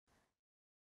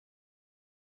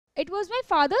it was my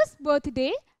father's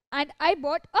birthday and I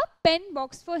bought a pen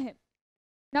box for him.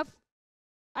 Now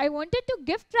I wanted to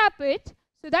gift wrap it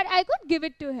so that I could give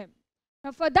it to him.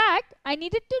 Now for that I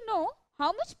needed to know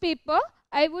how much paper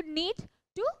I would need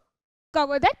to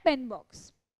cover that pen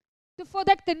box. So for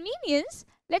that convenience,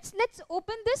 let's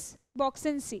open this box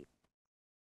and see.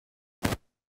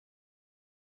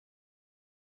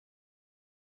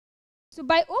 So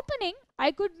by opening,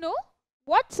 I could know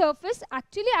what surface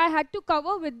actually I had to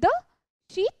cover with the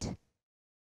sheet.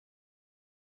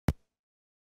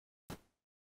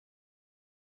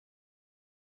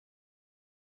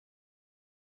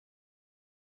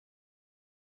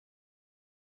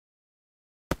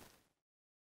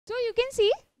 So you can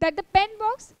see that the pen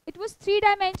box, it was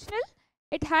three-dimensional.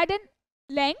 It had a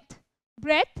length,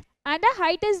 breadth and a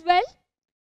height as well.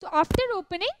 So after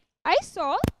opening, I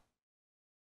saw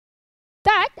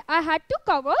that I had to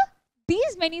cover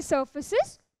these many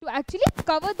surfaces to actually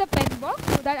cover the pen box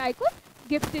so that I could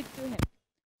gift it to him.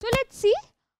 So let's see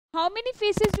how many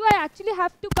faces do I actually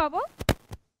have to cover.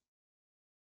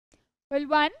 Well,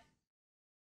 1,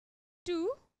 2,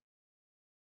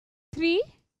 3,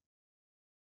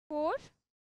 4,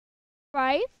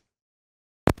 5,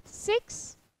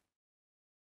 6.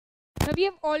 Now we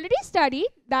have already studied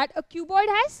that a cuboid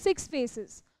has 6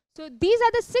 faces. So these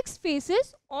are the 6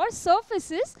 faces or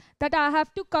surfaces that I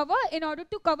have to cover in order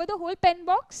to cover the whole pen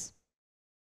box.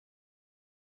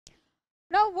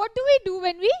 Now what do we do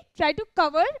when we try to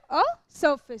cover a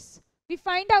surface? We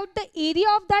find out the area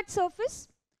of that surface.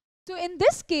 So in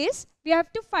this case, we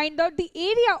have to find out the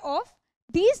area of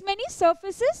these many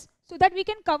surfaces so that we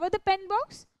can cover the pen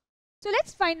box. So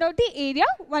let's find out the area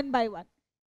one by one.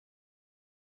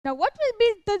 Now what will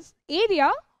be the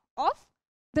area of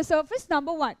the surface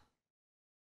number 1?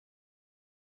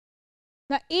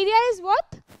 Now area is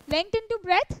what? Length into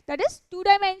breadth, that is 2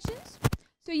 dimensions.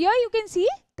 So here you can see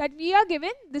that we are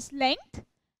given this length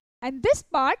and this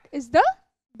part is the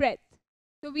breadth.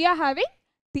 So we are having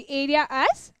the area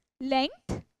as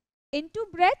length into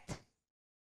breadth,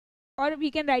 or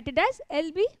we can write it as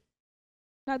LB.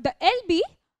 Now the LB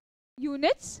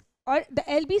units or the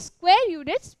LB square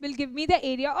units will give me the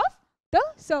area of the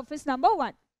surface number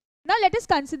 1. Now let us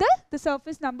consider the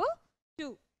surface number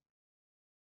 2.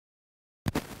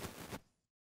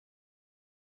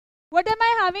 What am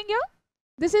I having here?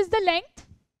 This is the length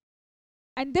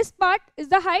and this part is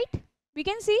the height. We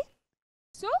can see.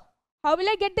 So how will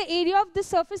I get the area of this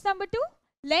surface number 2?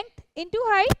 Length into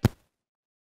height,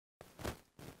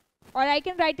 or I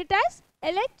can write it as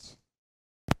LH.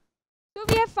 So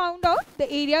we have found out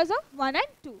the areas of 1 and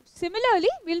 2. Similarly,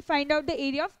 we will find out the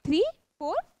area of 3,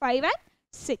 4, 5 and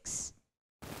 6.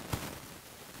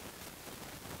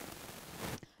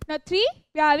 Now 3,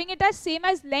 we are having it as same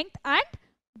as length and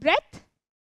breadth.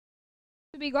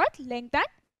 So we got length and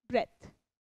breadth.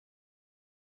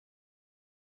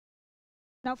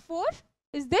 Now 4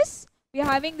 is this. We are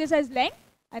having this as length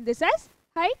and this as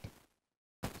height.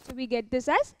 So we get this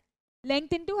as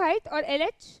length into height, or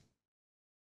LH.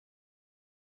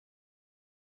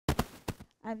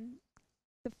 And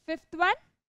the 5th one,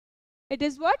 it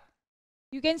is what?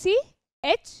 You can see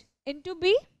H into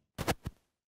B,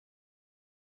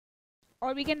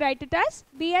 or we can write it as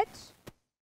BH.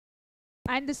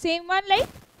 And the same one, like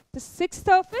the 6th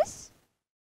surface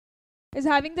is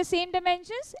having the same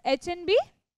dimensions, H and B.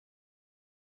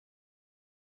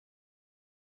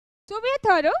 So we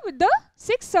are thorough with the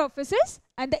 6 surfaces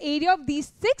and the area of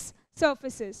these 6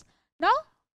 surfaces. Now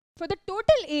for the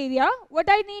total area, what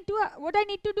I need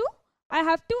to do, I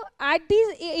have to add these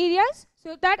areas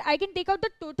so that I can take out the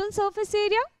total surface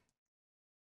area.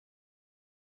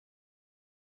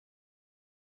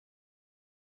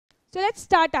 So let's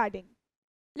start adding.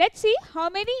 Let's see how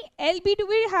many LB do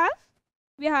we have.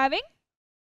 We are having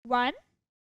 1,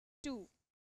 2.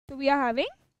 So we are having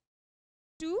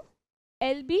 2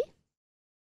 LB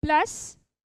plus,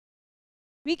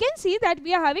 we can see that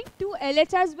we are having 2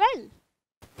 LH as well.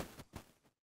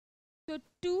 So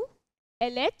 2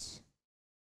 LH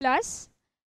plus,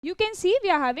 you can see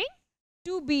we are having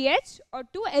 2 BH or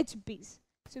 2 HBs.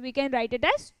 So we can write it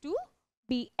as 2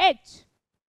 BH.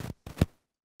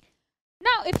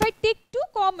 Now if I take 2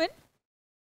 common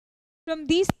from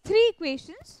these 3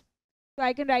 equations, so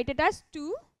I can write it as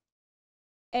 2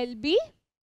 LB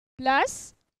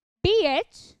plus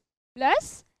BH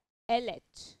plus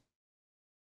LH.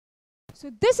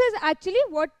 So this is actually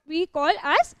what we call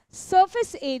as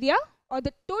surface area, or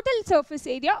the total surface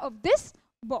area of this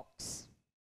box.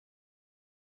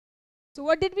 So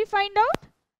what did we find out?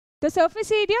 The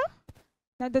surface area.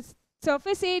 Now the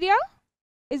surface area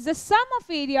is the sum of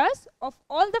areas of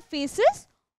all the faces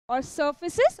or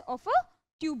surfaces of a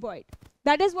cuboid.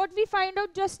 That is what we find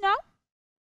out just now.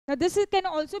 Now this can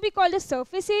also be called a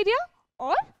surface area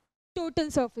or total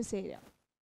surface area.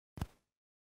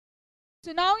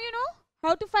 So now you know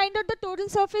how to find out the total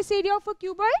surface area of a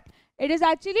cuboid. It is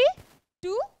actually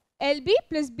 2LB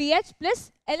plus BH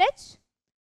plus LH.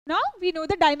 Now we know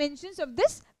the dimensions of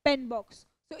this pen box.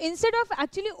 So instead of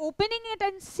actually opening it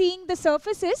and seeing the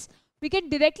surfaces, we can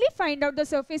directly find out the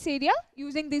surface area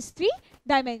using these 3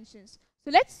 dimensions.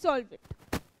 So let's solve it.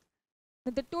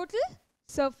 Now the total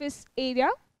surface area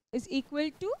is equal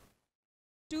to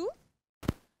 2.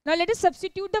 Now let us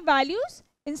substitute the values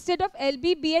instead of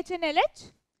LB, BH and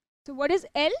LH. So what is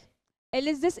L? L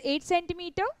is this 8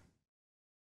 centimeter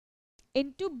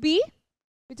into B,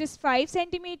 which is 5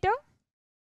 centimeter.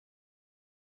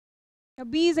 Now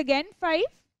B is again 5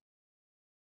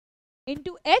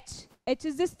 into H. H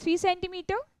is this 3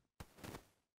 centimeter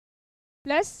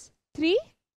plus 3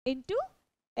 into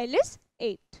L is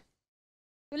 8.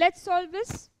 So let's solve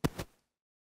this.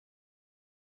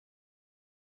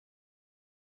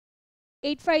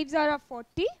 8 5s are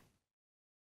 40,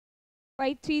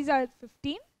 5 3s are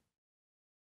 15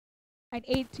 and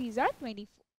 8 3s are 24.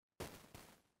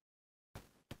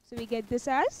 So we get this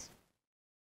as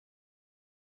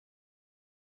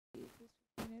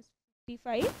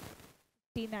 55,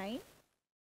 59,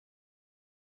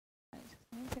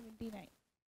 79.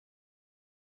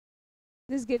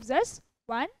 This gives us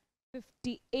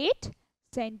 158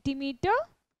 centimeter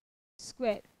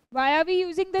square. Why are we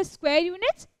using the square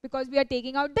units? Because we are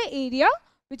taking out the area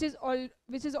which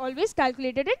is always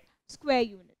calculated in square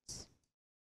units.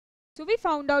 So we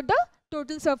found out the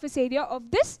total surface area of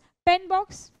this pen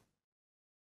box.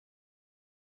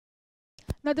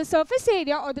 Now the surface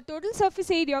area or the total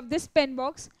surface area of this pen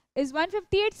box is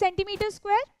 158 centimeters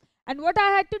square. And what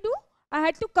I had to do? I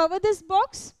had to cover this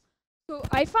box. So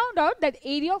I found out that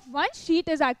area of one sheet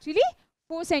is actually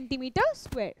 4 centimeters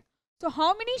square. So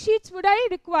how many sheets would I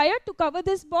require to cover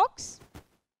this box?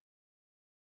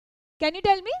 Can you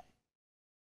tell me?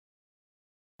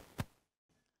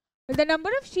 Well, the number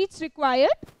of sheets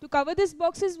required to cover this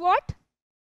box is what?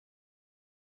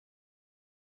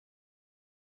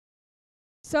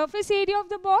 Surface area of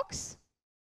the box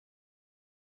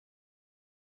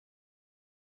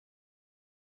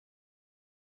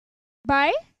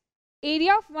by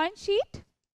area of one sheet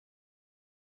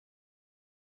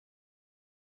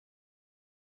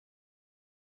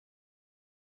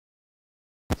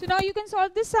So now you can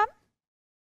solve this sum.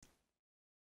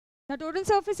 The total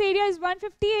surface area is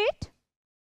 158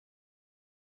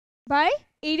 by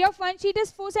area of one sheet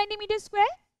is 4 centimeters square.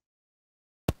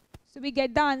 So we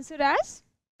get the answer as,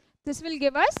 this will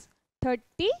give us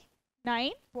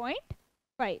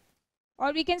 39.5.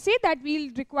 Or we can say that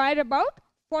we'll require about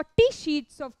 40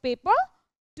 sheets of paper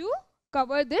to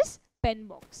cover this pen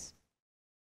box.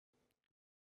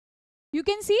 You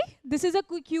can see this is a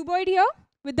cuboid here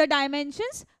with the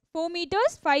dimensions 4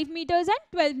 meters, 5 meters and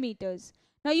 12 meters.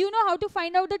 Now you know how to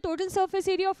find out the total surface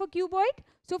area of a cuboid.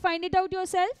 So find it out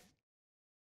yourself.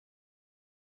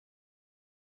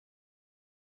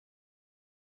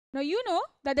 Now you know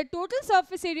that the total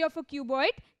surface area of a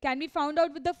cuboid can be found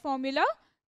out with the formula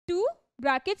 2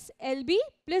 brackets LB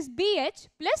plus BH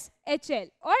plus HL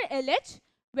or LH,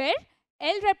 where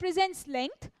L represents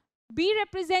length, B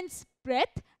represents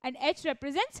breadth and H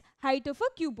represents height of a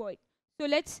cuboid. So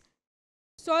let's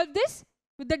solve this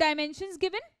with the dimensions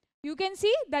given. You can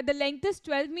see that the length is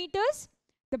 12 meters,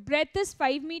 the breadth is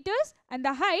 5 meters and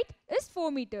the height is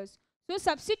 4 meters. So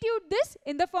substitute this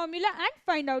in the formula and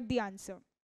find out the answer.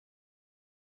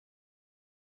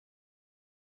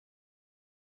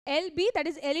 LB, that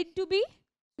is L into B,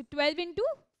 so 12 into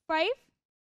 5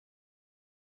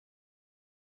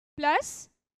 plus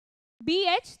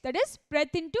BH, that is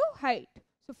breadth into height,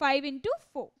 so 5 into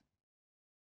 4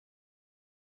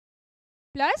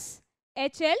 plus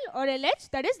HL or LH,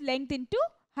 that is length into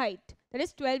height, that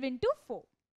is 12 into 4.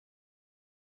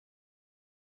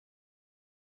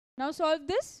 Now solve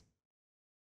this.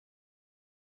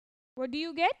 What do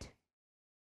you get?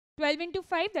 12 into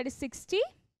 5, that is 60.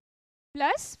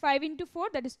 Plus 5 into 4,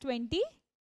 that is 20,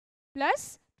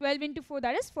 plus 12 into 4,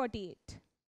 that is 48.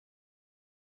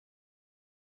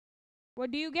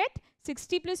 What do you get?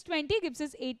 60 plus 20 gives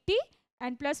us 80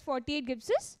 and plus 48 gives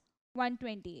us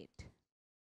 128.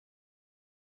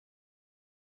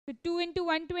 So 2 into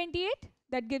 128,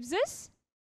 that gives us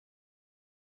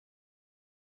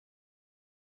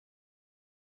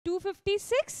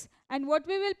 256. And what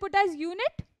we will put as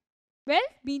unit? Well,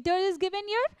 meter is given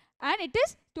here and it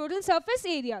is total surface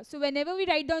area. So whenever we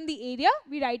write down the area,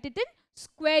 we write it in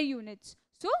square units.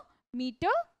 So meter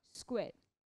square.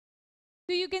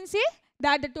 So you can say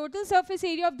that the total surface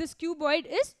area of this cuboid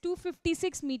is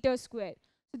 256 meters square.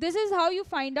 So this is how you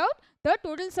find out the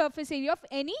total surface area of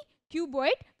any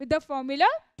cuboid with the formula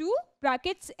 2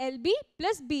 brackets LB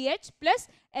plus BH plus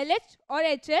LH or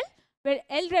HL, where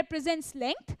L represents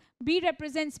length, B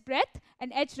represents breadth,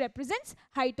 and H represents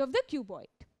height of the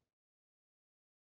cuboid.